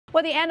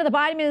With the end of the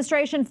Biden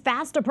administration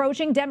fast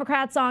approaching,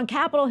 Democrats on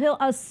Capitol Hill,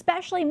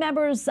 especially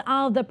members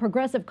of the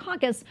Progressive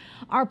Caucus,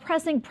 are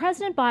pressing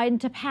President Biden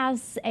to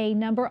pass a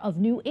number of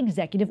new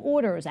executive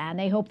orders, and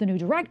they hope the new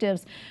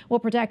directives will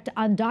protect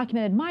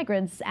undocumented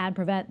migrants and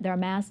prevent their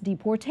mass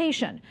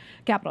deportation.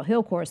 Capitol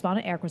Hill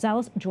correspondent Erik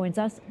Rosales joins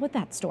us with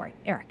that story.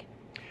 Erik.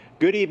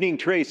 Good evening,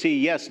 Tracy.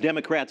 Yes,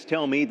 Democrats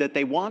tell me that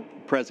they want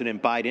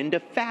President Biden to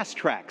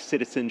fast-track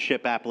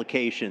citizenship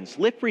applications,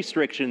 lift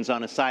restrictions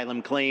on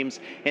asylum claims,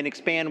 and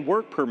expand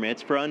work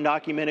permits for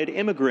undocumented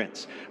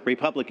immigrants.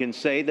 Republicans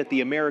say that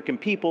the American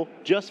people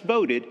just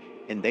voted,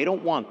 and they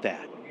don't want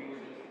that.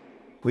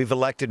 We've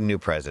elected a new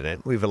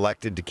president. We've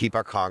elected to keep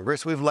our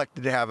Congress. We've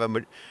elected to have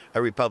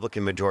a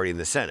Republican majority in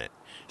the Senate.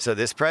 So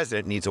this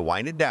president needs to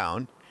wind it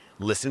down,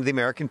 listen to the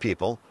American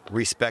people,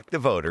 respect the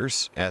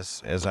voters,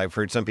 as I've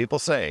heard some people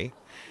say,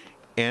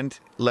 and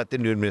let the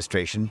new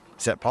administration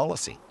set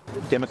policy.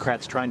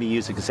 Democrats trying to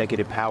use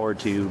executive power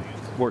to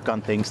work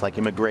on things like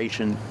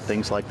immigration,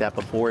 things like that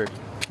before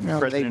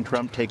President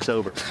Trump takes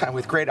over.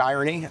 With great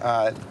irony,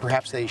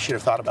 perhaps they should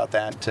have thought about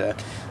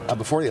that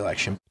before the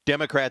election.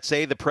 Democrats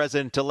say the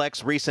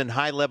president-elect's recent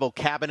high-level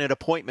cabinet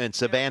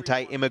appointments of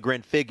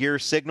anti-immigrant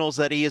figures signals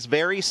that he is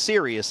very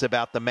serious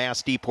about the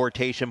mass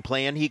deportation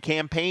plan he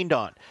campaigned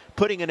on,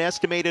 putting an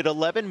estimated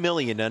 11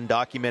 million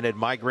undocumented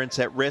migrants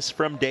at risk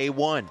from day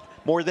one.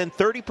 More than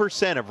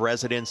 30% of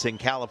residents in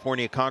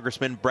California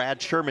Congressman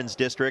Brad Sherman's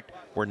district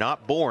were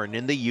not born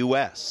in the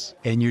U.S.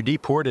 And you're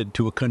deported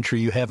to a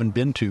country you haven't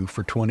been to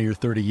for 20 or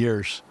 30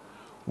 years.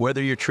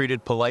 Whether you're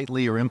treated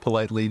politely or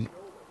impolitely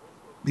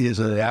is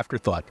an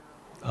afterthought.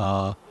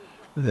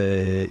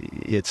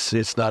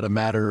 It's not a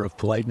matter of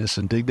politeness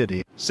and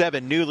dignity.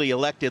 7 newly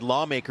elected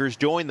lawmakers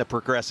joined the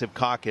Progressive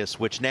Caucus,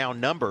 which now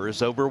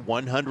numbers over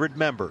 100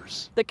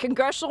 members. The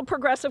Congressional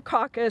Progressive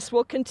Caucus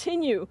will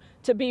continue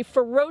to be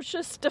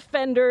ferocious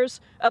defenders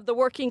of the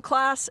working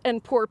class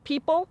and poor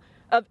people,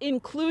 of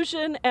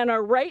inclusion and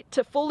our right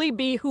to fully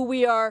be who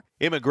we are.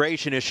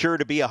 Immigration is sure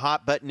to be a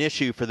hot-button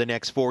issue for the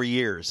next 4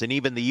 years, and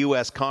even the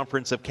U.S.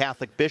 Conference of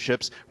Catholic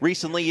Bishops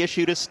recently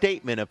issued a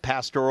statement of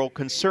pastoral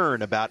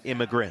concern about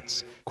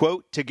immigrants.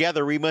 Quote,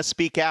 "Together we must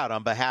speak out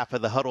on behalf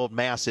of the huddled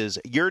masses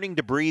yearning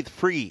to breathe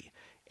free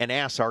and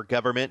ask our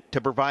government to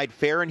provide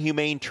fair and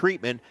humane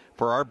treatment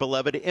for our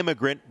beloved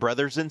immigrant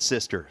brothers and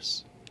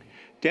sisters."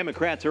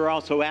 Democrats are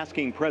also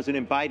asking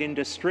President Biden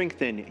to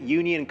strengthen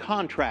union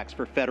contracts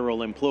for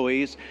federal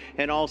employees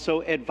and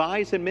also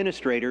advise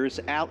administrators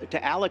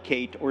to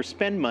allocate or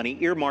spend money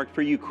earmarked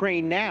for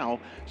Ukraine now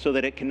so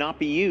that it cannot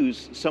be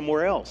used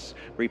somewhere else.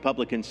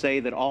 Republicans say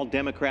that all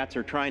Democrats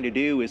are trying to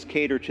do is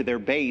cater to their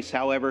base.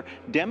 However,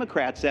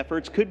 Democrats'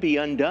 efforts could be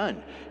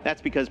undone.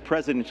 That's because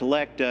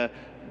President-elect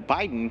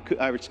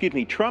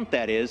Trump,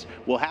 that is,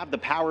 will have the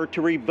power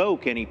to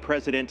revoke any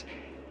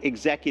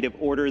executive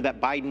order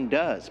that Biden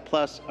does.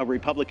 Plus, a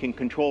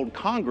Republican-controlled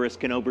Congress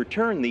can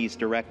overturn these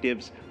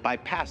directives by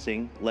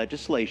passing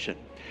legislation.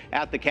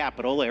 At the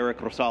Capitol, Erik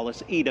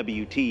Rosales,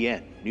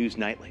 EWTN News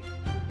Nightly.